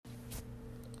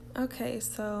Okay,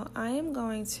 so I am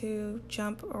going to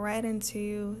jump right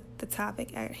into the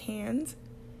topic at hand,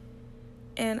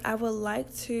 and I would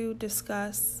like to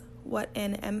discuss what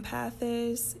an empath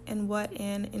is and what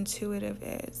an intuitive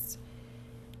is.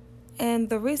 And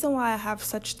the reason why I have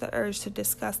such the urge to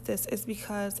discuss this is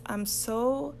because I'm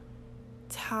so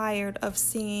tired of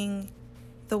seeing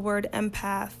the word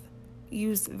empath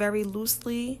used very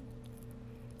loosely.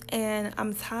 And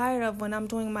I'm tired of when I'm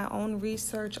doing my own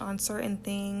research on certain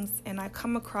things and I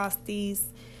come across these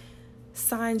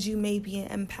signs you may be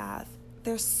an empath.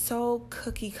 They're so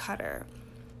cookie cutter.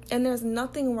 And there's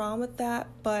nothing wrong with that,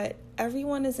 but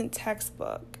everyone isn't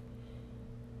textbook.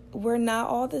 We're not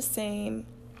all the same,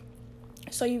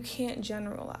 so you can't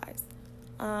generalize.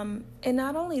 And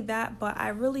not only that, but I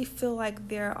really feel like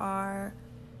there are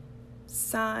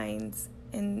signs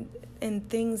and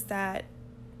things that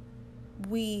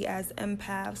we as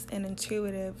empaths and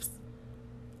intuitives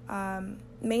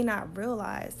may not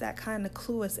realize that kind of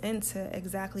clue us into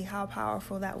exactly how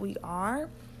powerful that we are.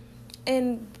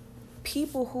 And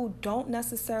people who don't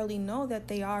necessarily know that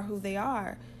they are who they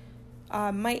are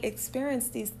might experience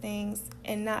these things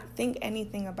and not think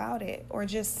anything about it or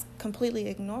just completely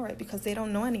ignore it because they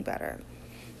don't know any better.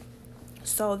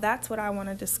 So that's what I want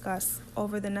to discuss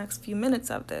over the next few minutes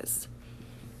of this.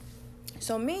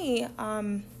 So me,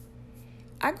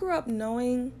 I grew up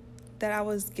knowing that I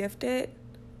was gifted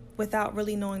without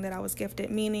really knowing that I was gifted,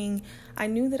 meaning I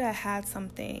knew that I had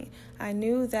something. I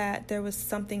knew that there was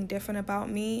something different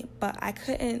about me, but I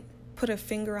couldn't put a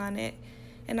finger on it,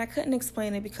 and I couldn't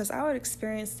explain it because I would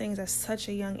experience things at such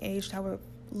a young age that would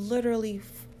literally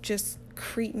just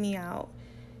creep me out,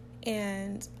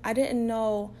 and I didn't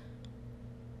know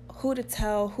who to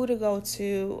tell, who to go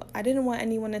to. I didn't want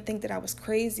anyone to think that I was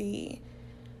crazy,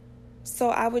 so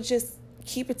I would just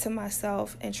keep it to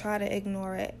myself and try to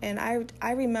ignore it. And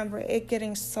I remember it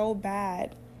getting so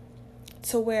bad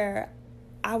to where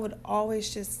I would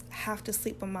always just have to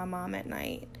sleep with my mom at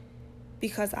night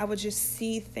because I would just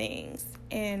see things.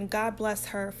 And God bless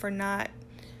her for not,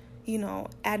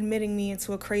 admitting me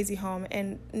into a crazy home.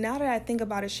 And now that I think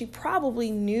about it, she probably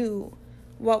knew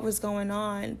what was going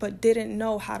on but didn't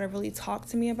know how to really talk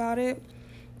to me about it.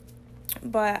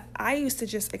 But I used to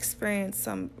just experience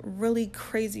some really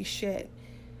crazy shit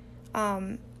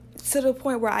to the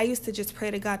point where I used to just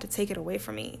pray to God to take it away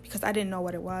from me because I didn't know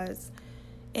what it was.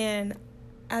 And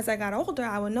as I got older,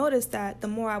 I would notice that the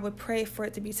more I would pray for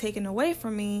it to be taken away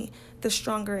from me, the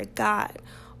stronger it got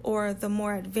or the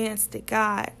more advanced it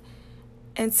got.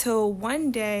 Until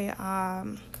one day,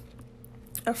 a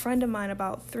friend of mine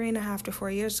about 3.5 to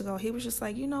 4 years ago, he was just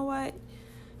like, you know what?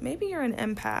 Maybe you're an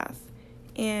empath.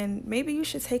 And maybe you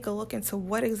should take a look into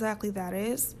what exactly that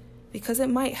is because it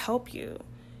might help you.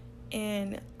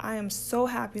 And I am so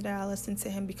happy that I listened to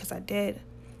him because I did.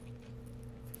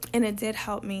 And it did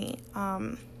help me.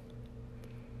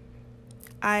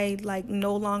 I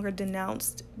no longer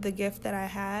denounced the gift that I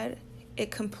had.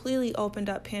 It completely opened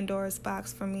up Pandora's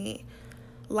box for me.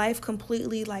 Life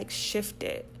completely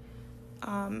shifted.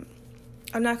 I'm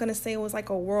not going to say it was like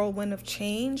a whirlwind of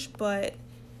change, but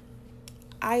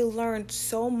I learned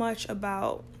so much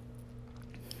about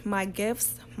my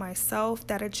gifts, myself,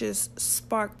 that it just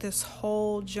sparked this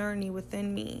whole journey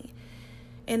within me.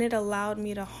 And it allowed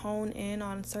me to hone in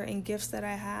on certain gifts that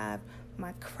I have,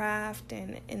 my craft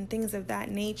and things of that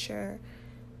nature,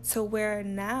 to where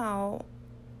now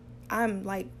I'm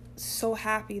so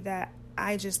happy that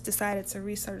I just decided to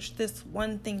research this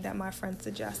one thing that my friend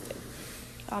suggested.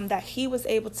 That he was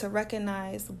able to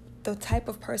recognize the type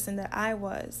of person that I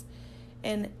was.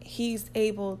 And he's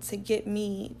able to get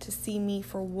me to see me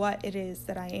for what it is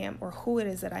that I am or who it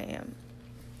is that I am.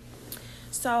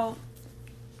 So,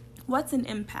 what's an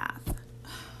empath?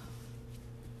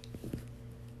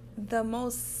 The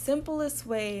most simplest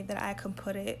way that I can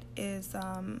put it is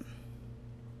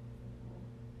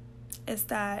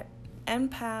that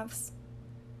empaths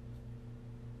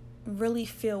really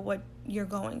feel what you're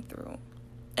going through.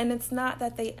 And it's not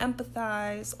that they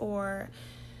empathize or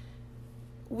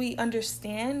we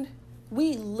understand,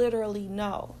 we literally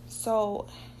know. So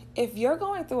if you're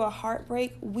going through a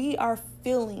heartbreak, we are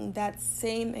feeling that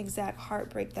same exact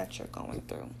heartbreak that you're going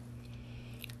through.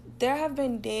 There have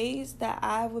been days that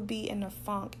I would be in a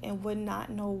funk and would not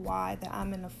know why that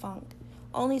I'm in a funk,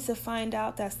 only to find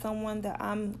out that someone that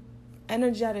I'm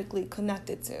energetically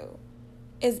connected to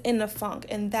is in a funk,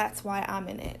 and that's why I'm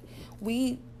in it.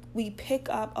 We pick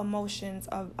up emotions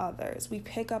of others. We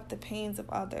pick up the pains of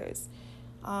others.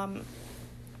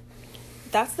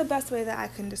 That's the best way that I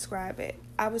can describe it.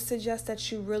 I would suggest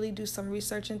that you really do some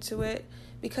research into it,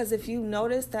 because if you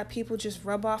notice that people just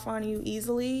rub off on you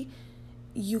easily,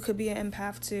 you could be an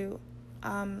empath too.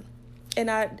 And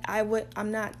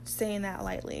I'm not saying that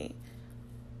lightly.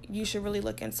 You should really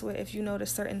look into it if you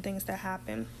notice certain things that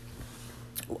happen.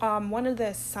 One of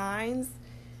the signs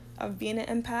of being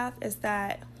an empath is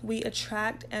that we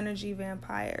attract energy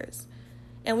vampires.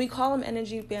 And we call them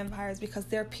energy vampires because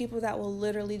they're people that will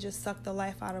literally just suck the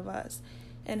life out of us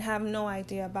and have no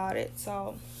idea about it.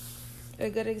 So a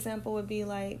good example would be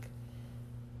like,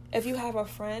 if you have a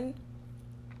friend,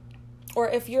 or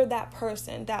if you're that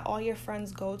person that all your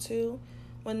friends go to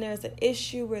when there's an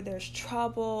issue, where there's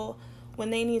trouble, when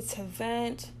they need to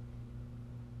vent,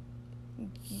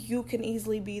 you can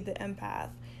easily be the empath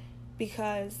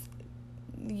because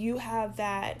you have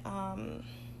that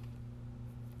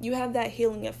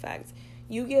healing effect.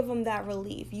 You give them that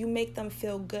relief. You make them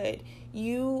feel good.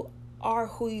 You are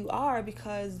who you are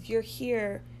because you're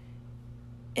here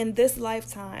in this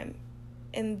lifetime,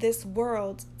 in this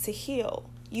world, to heal.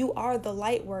 You are the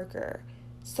light worker.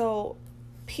 So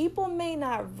people may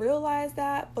not realize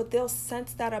that, but they'll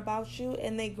sense that about you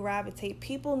and they gravitate.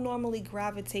 People normally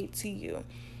gravitate to you.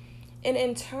 And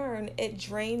in turn, it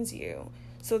drains you.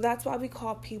 So that's why we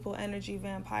call people energy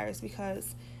vampires,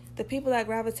 because the people that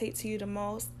gravitate to you the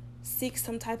most seek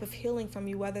some type of healing from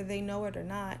you, whether they know it or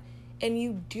not. And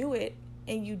you do it,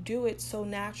 and you do it so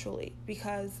naturally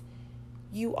because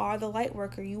you are the light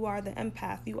worker. You are the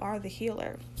empath. You are the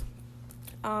healer.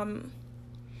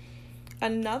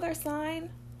 Another sign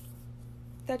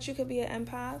that you could be an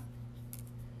empath,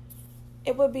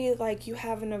 it would be like you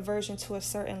have an aversion to a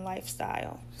certain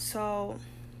lifestyle. So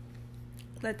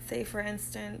let's say, for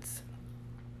instance,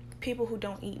 people who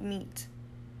don't eat meat,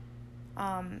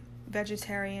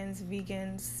 vegetarians,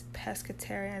 vegans,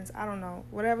 pescatarians, I don't know,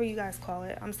 whatever you guys call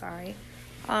it, I'm sorry.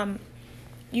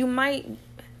 You might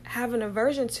have an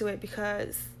aversion to it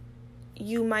because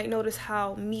you might notice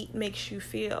how meat makes you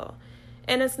feel.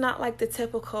 And it's not like the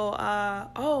typical,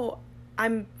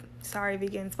 I'm sorry,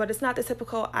 vegans, but it's not the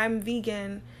typical, I'm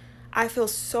vegan, I feel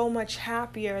so much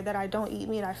happier that I don't eat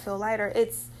meat, I feel lighter.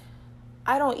 It's,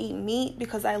 I don't eat meat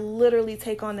because I literally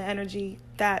take on the energy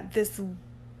that this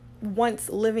once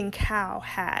living cow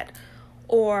had,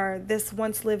 or this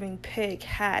once living pig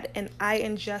had, and I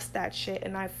ingest that shit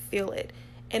and I feel it,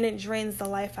 and it drains the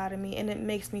life out of me, and it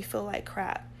makes me feel like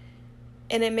crap.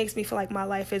 And it makes me feel like my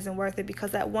life isn't worth it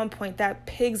because at one point that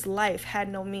pig's life had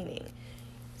no meaning.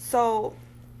 So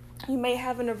you may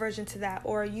have an aversion to that,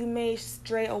 or you may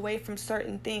stray away from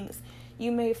certain things.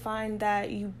 You may find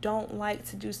that you don't like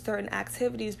to do certain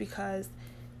activities because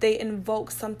they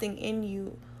invoke something in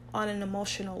you on an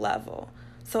emotional level.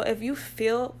 So if you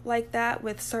feel like that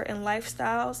with certain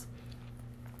lifestyles,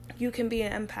 you can be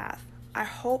an empath. I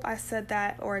hope I said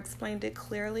that or explained it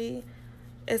clearly.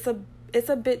 It's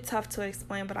a bit tough to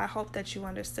explain, but I hope that you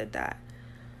understood that.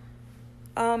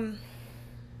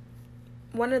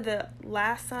 One of the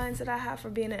last signs that I have for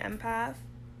being an empath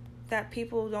that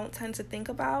people don't tend to think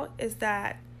about is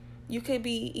that you could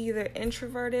be either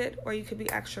introverted or you could be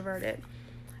extroverted.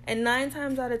 And 9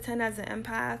 times out of 10 as an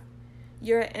empath,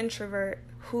 you're an introvert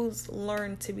who's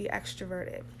learned to be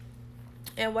extroverted.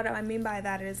 And what I mean by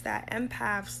that is that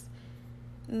empaths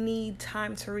need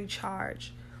time to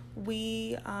recharge.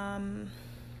 We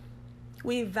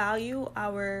value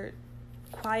our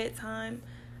quiet time,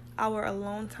 our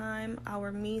alone time,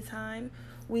 our me time.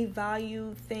 We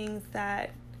value things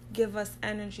that give us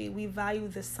energy. We value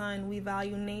the sun. We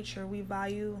value nature. We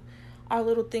value our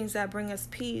little things that bring us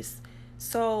peace.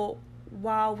 So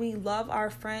while we love our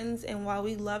friends and while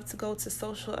we love to go to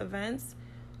social events,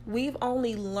 we've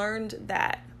only learned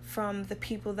that from the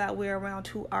people that we're around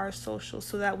who are social,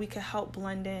 so that we can help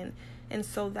blend in and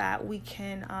so that we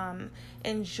can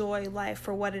enjoy life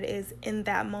for what it is in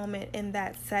that moment, in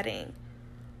that setting.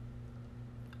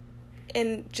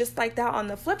 And just like that, on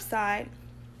the flip side,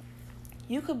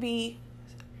 you could be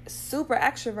super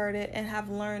extroverted and have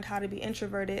learned how to be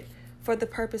introverted for the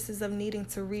purposes of needing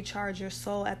to recharge your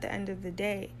soul at the end of the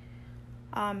day.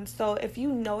 So if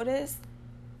you notice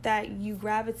that you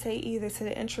gravitate either to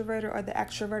the introverted or the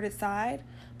extroverted side,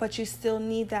 but you still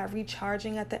need that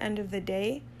recharging at the end of the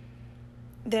day,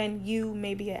 then you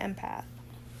may be an empath.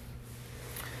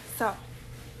 So,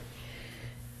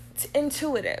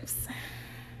 intuitives.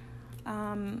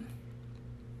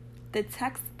 The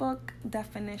textbook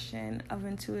definition of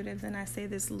intuitives, and I say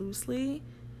this loosely,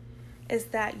 is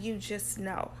that you just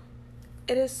know.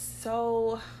 It is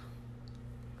so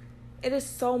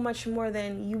much more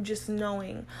than you just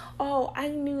knowing. Oh, I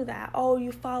knew that. Oh,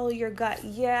 you follow your gut.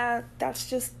 Yeah, that's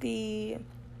the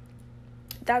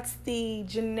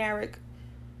generic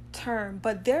term,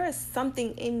 but there is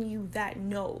something in you that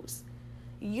knows.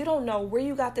 You don't know where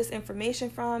you got this information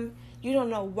from. You don't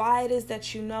know why it is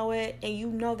that you know it, and you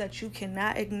know that you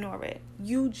cannot ignore it.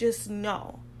 You just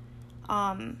know.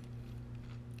 And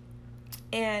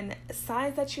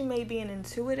signs that you may be an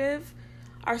intuitive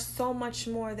are so much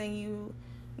more than you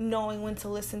knowing when to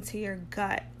listen to your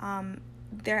gut.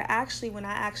 They're actually, when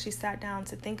I actually sat down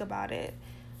to think about it,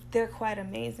 they're quite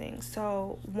amazing.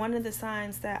 So one of the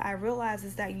signs that I realized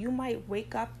is that you might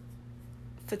wake up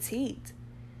fatigued.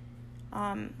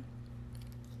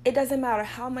 It doesn't matter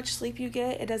how much sleep you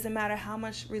get. It doesn't matter how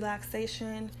much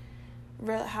relaxation,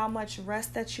 how much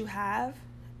rest that you have.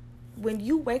 When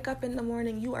you wake up in the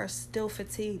morning, you are still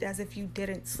fatigued as if you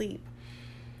didn't sleep.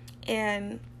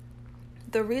 And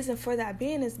the reason for that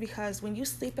being is because when you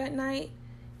sleep at night,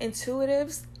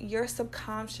 intuitives, your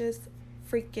subconscious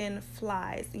freaking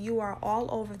flies. You are all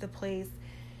over the place.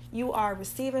 You are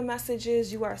receiving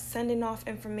messages. You are sending off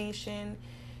information.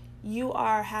 You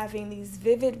are having these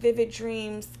vivid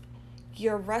dreams.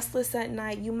 You're restless at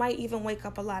night. You might even wake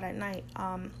up a lot at night.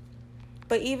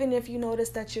 But even if you notice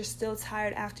that you're still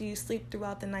tired after you sleep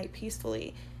throughout the night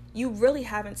peacefully, you really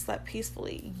haven't slept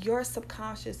peacefully. Your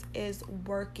subconscious is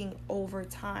working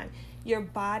overtime. Your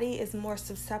body is more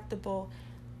susceptible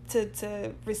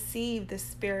to receive the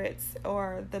spirits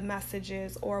or the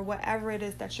messages or whatever it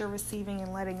is that you're receiving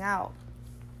and letting out.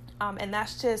 And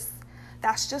that's just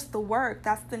the work.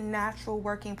 That's the natural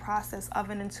working process of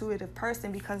an intuitive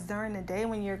person, because during the day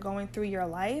when you're going through your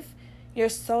life, you're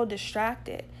so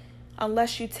distracted.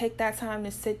 Unless you take that time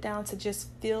to sit down to just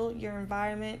feel your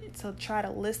environment, to try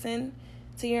to listen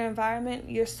to your environment,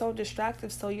 you're so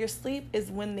distracted. So your sleep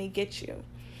is when they get you.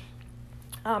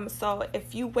 So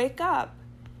if you wake up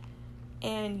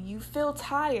and you feel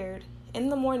tired in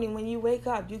the morning when you wake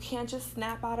up, you can't just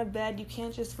snap out of bed, you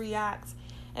can't just react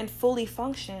and fully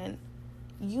function,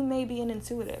 you may be an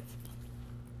intuitive.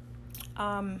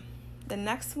 The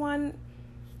next one,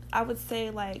 I would say,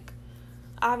 like,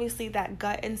 obviously that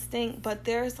gut instinct, but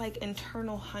there's like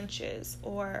internal hunches,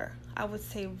 or I would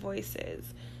say voices,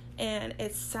 and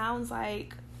it sounds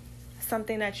like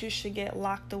something that you should get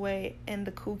locked away in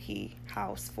the kooky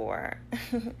house for.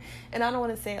 And I don't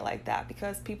want to say it like that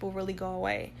because people really go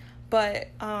away, but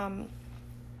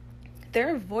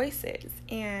there are voices,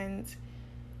 and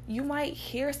you might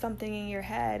hear something in your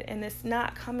head, and it's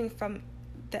not coming from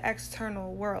the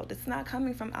external world. It's not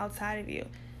coming from outside of you.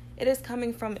 It is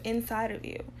coming from inside of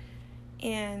you.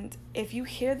 And if you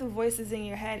hear the voices in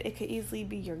your head, it could easily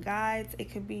be your guides. It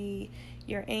could be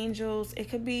your angels. It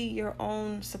could be your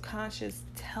own subconscious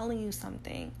telling you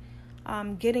something,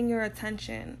 getting your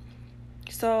attention.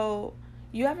 So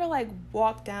you ever like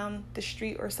walk down the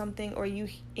street or something, or you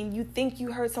think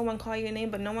you heard someone call your name,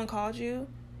 but no one called you,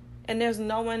 and there's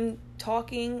no one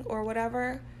talking or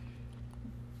whatever?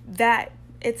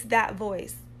 It's that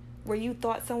voice where you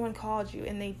thought someone called you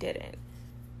and they didn't.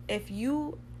 If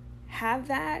you have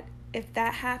that, if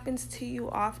that happens to you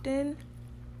often,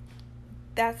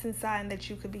 that's a sign that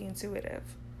you could be intuitive.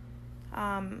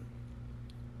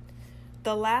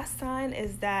 The last sign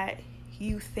is that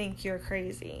you think you're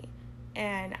crazy.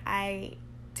 And I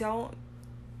don't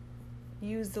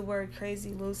use the word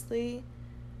crazy loosely,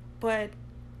 but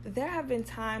there have been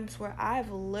times where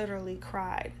I've literally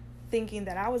cried thinking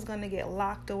that I was going to get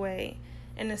locked away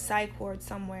in a psych ward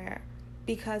somewhere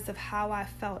because of how I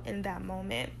felt in that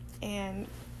moment. And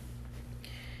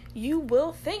you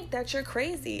will think that you're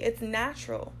crazy. It's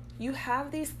natural. You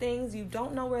have these things, you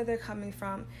don't know where they're coming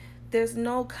from. There's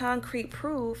no concrete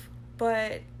proof,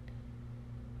 but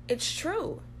it's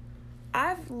true.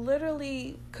 I've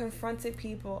literally confronted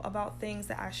people about things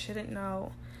that I shouldn't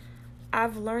know.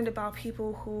 I've learned about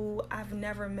people who I've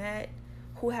never met,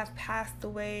 who have passed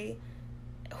away,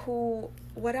 who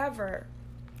whatever.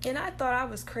 And I thought I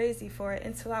was crazy for it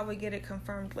until I would get it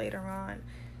confirmed later on.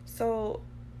 So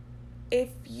if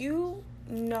you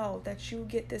know that you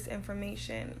get this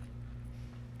information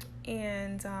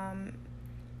and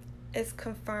it's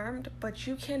confirmed, but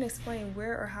you can't explain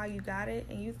where or how you got it,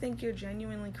 and you think you're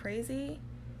genuinely crazy,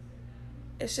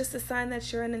 it's just a sign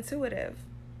that you're an intuitive.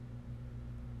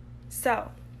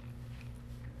 So,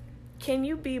 can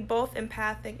you be both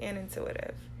empathic and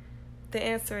intuitive? The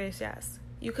answer is yes.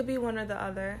 You could be one or the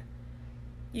other.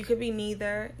 You could be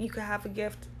neither. You could have a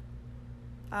gift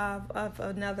of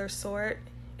another sort.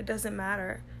 It doesn't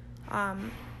matter.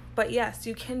 But yes,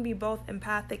 you can be both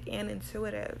empathic and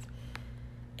intuitive.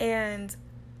 And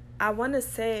I want to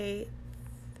say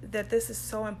that this is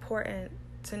so important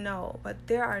to know, but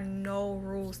there are no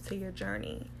rules to your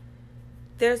journey.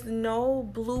 There's no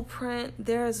blueprint.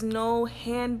 There is no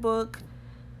handbook.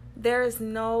 There is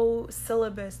no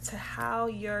syllabus to how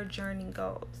your journey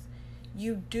goes.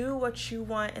 You do what you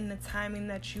want in the timing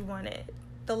that you want it.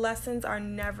 The lessons are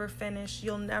never finished.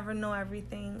 You'll never know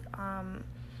everything.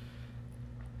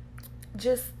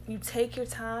 Just you take your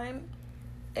time,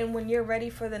 and when you're ready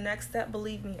for the next step,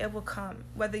 believe me, it will come.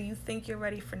 Whether you think you're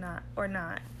ready for not or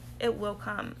not, it will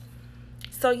come.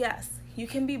 So yes, you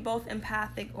can be both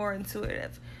empathic or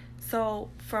intuitive. So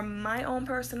from my own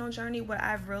personal journey, what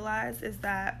I've realized is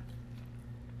that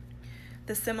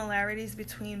the similarities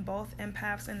between both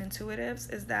empaths and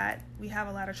intuitives is that we have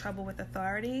a lot of trouble with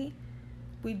authority.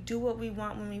 We do what we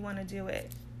want when we want to do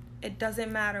it. It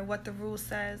doesn't matter what the rule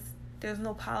says. There's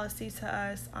no policy to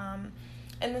us.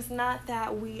 And it's not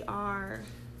that we are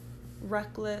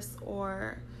reckless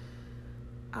or,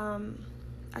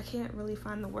 I can't really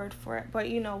find the word for it, but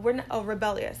we're not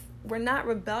rebellious. We're not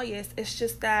rebellious. It's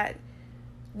just that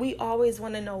we always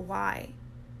want to know why.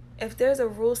 If there's a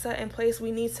rule set in place,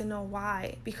 we need to know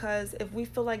why. Because if we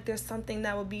feel like there's something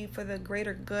that will be for the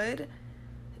greater good,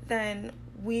 then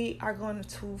we're going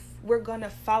to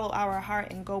follow our heart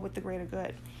and go with the greater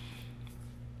good.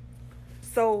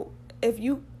 So if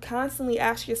you constantly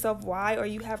ask yourself why, or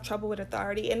you have trouble with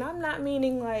authority, and I'm not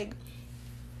meaning like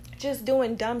just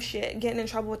doing dumb shit, getting in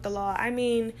trouble with the law. I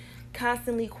mean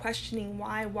constantly questioning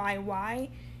why.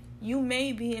 You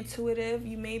may be intuitive,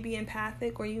 you may be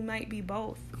empathic, or you might be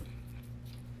both.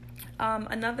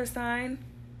 Another sign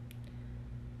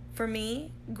for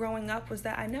me growing up was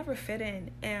that I never fit in.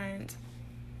 And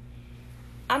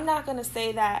I'm not going to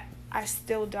say that I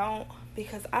still don't,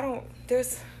 because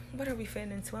what are we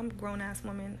fitting into? I'm a grown-ass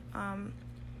woman.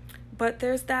 But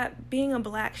there's that being a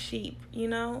black sheep,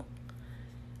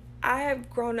 I have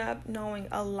grown up knowing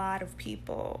a lot of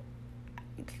people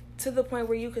to the point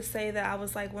where you could say that I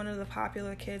was like one of the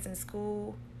popular kids in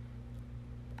school.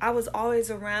 I was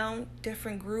always around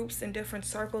different groups and different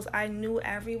circles. I knew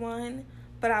everyone,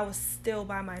 but I was still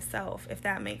by myself, if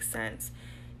that makes sense.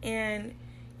 And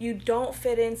you don't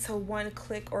fit into one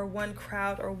clique or one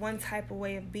crowd or one type of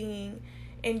way of being,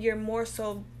 and you're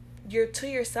to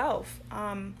yourself.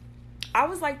 I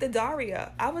was like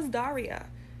Daria. I was Daria.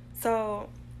 So,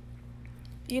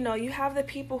 you have the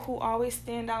people who always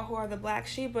stand out, who are the black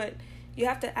sheep, but you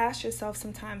have to ask yourself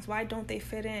sometimes, why don't they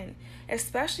fit in?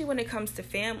 Especially when it comes to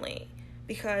family.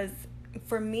 Because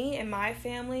for me and my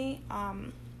family,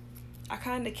 I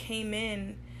kind of came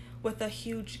in with a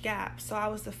huge gap. So I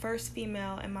was the first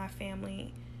female in my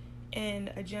family in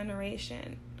a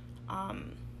generation.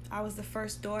 I was the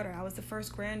first daughter. I was the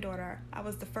first granddaughter. I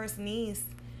was the first niece.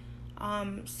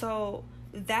 So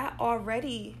that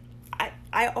already,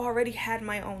 I already had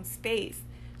my own space.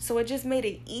 So it just made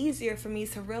it easier for me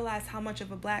to realize how much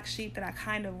of a black sheep that I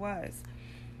kind of was.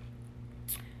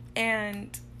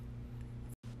 And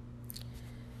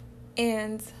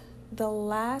the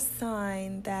last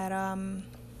sign that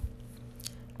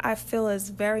I feel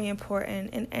is very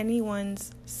important in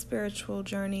anyone's spiritual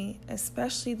journey,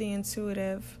 especially the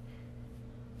intuitive,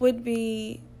 would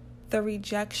be the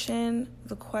rejection,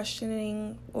 the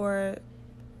questioning, or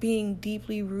being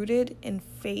deeply rooted in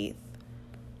faith.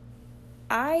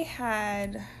 I've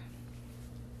had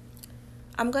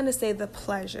the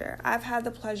pleasure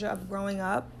of growing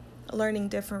up, learning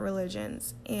different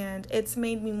religions, and it's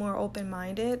made me more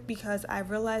open-minded because I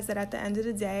realized that at the end of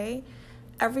the day,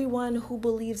 everyone who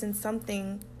believes in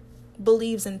something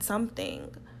believes in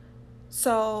something.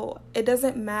 So it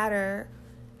doesn't matter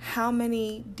how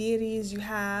many deities you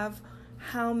have,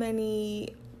 how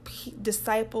many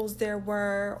disciples there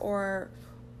were, or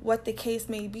what the case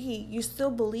may be, you still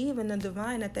believe in the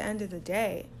divine at the end of the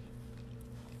day.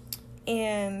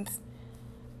 And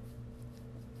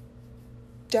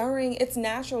it's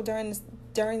natural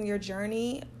during your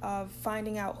journey of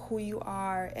finding out who you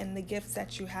are and the gifts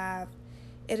that you have.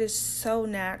 It is so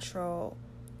natural.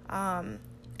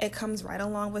 It comes right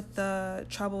along with the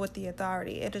trouble with the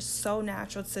authority. It is so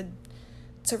natural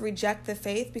to reject the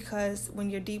faith, because when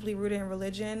you're deeply rooted in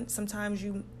religion, sometimes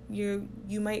you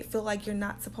might feel like you're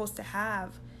not supposed to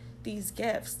have these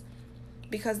gifts,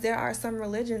 because there are some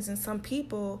religions and some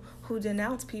people who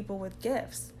denounce people with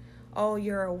gifts. Oh,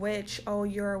 you're a witch. Oh,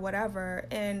 you're whatever.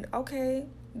 And okay,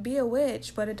 be a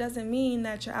witch, but it doesn't mean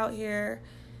that you're out here,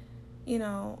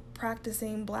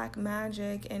 practicing black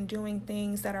magic and doing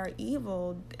things that are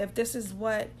evil. If this is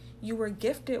what you were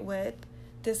gifted with,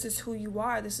 this is who you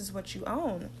are, this is what you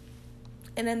own.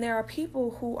 And then there are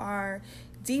people who are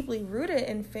deeply rooted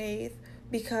in faith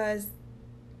because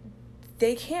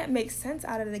they can't make sense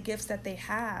out of the gifts that they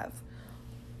have.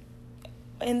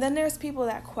 And then there's people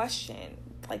that question.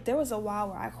 Like, there was a while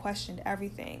where I questioned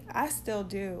everything. I still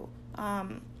do.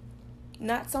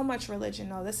 Not so much religion,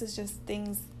 though. This is just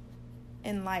things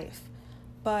in life.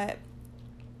 But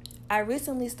I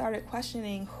recently started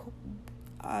questioning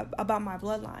about my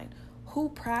bloodline. Who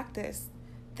practiced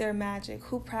their magic?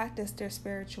 Who practiced their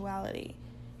spirituality?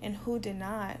 And who did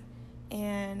not?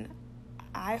 And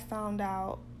I found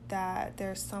out that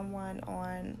there's someone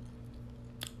on,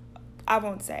 I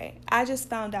won't say. I just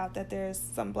found out that there's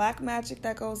some black magic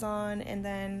that goes on, and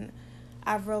then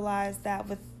I've realized that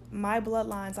with my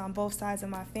bloodlines on both sides of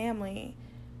my family,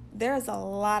 there's a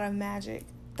lot of magic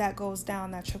that goes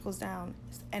down, that trickles down.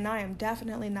 And I am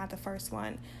definitely not the first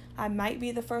one. I might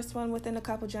be the first one within a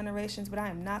couple generations, but I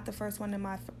am not the first one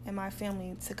in my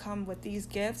family to come with these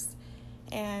gifts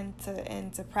and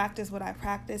to practice what I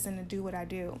practice and to do what I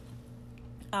do.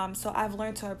 So I've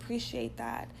learned to appreciate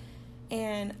that.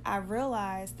 And I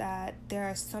realized that there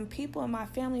are some people in my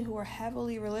family who are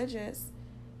heavily religious.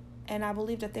 And I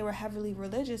believe that they were heavily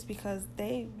religious because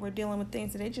they were dealing with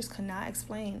things that they just could not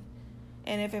explain.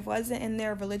 And if it wasn't in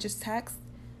their religious text,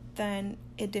 then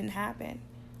it didn't happen.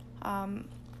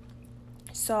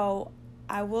 So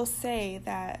I will say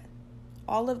that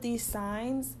all of these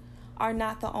signs are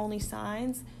not the only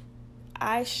signs.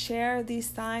 I share these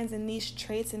signs and these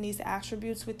traits and these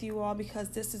attributes with you all because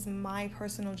this is my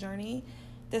personal journey.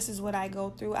 This is what I go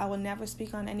through. I will never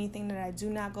speak on anything that I do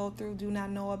not go through, do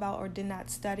not know about, or did not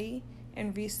study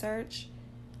and research,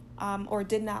 or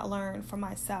did not learn for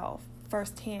myself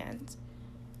firsthand.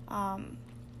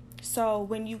 So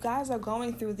when you guys are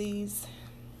going through these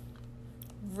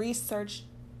research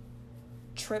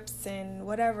trips and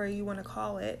whatever you want to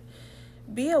call it,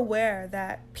 be aware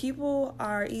that people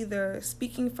are either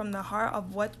speaking from the heart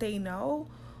of what they know,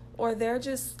 or they're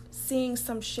just seeing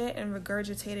some shit and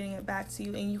regurgitating it back to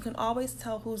you. And you can always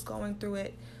tell who's going through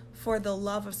it for the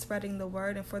love of spreading the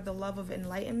word and for the love of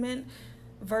enlightenment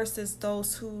versus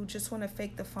those who just want to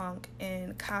fake the funk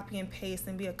and copy and paste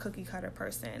and be a cookie cutter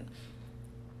person.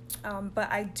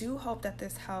 But I do hope that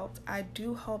this helped. I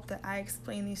do hope that I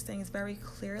explain these things very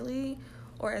clearly,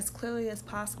 or as clearly as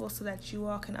possible, so that you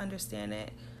all can understand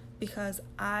it, because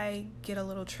I get a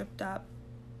little tripped up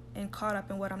and caught up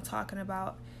in what I'm talking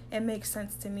about. It makes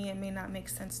sense to me. It may not make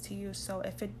sense to you. So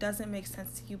if it doesn't make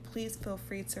sense to you, please feel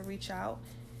free to reach out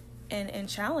and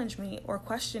challenge me or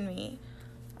question me,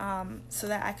 so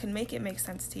that I can make it make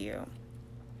sense to you.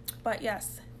 But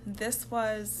yes, this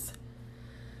was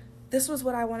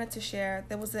what I wanted to share.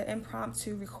 There was an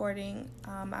impromptu recording.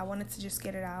 I wanted to just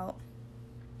get it out.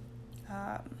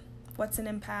 What's an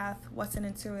empath, what's an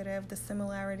intuitive, the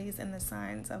similarities and the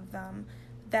signs of them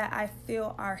that I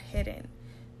feel are hidden.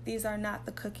 These are not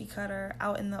the cookie cutter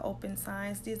out in the open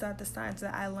signs. These are the signs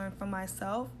that I learned from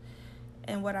myself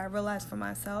and what I realized for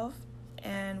myself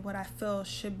and what I feel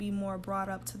should be more brought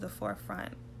up to the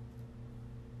forefront.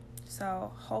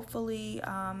 So hopefully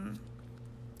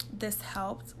this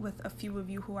helped with a few of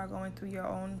you who are going through your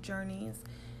own journeys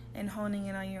and honing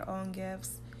in on your own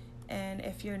gifts. And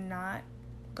if you're not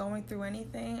going through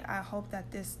anything, I hope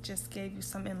that this just gave you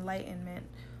some enlightenment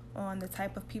on the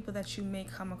type of people that you may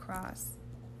come across.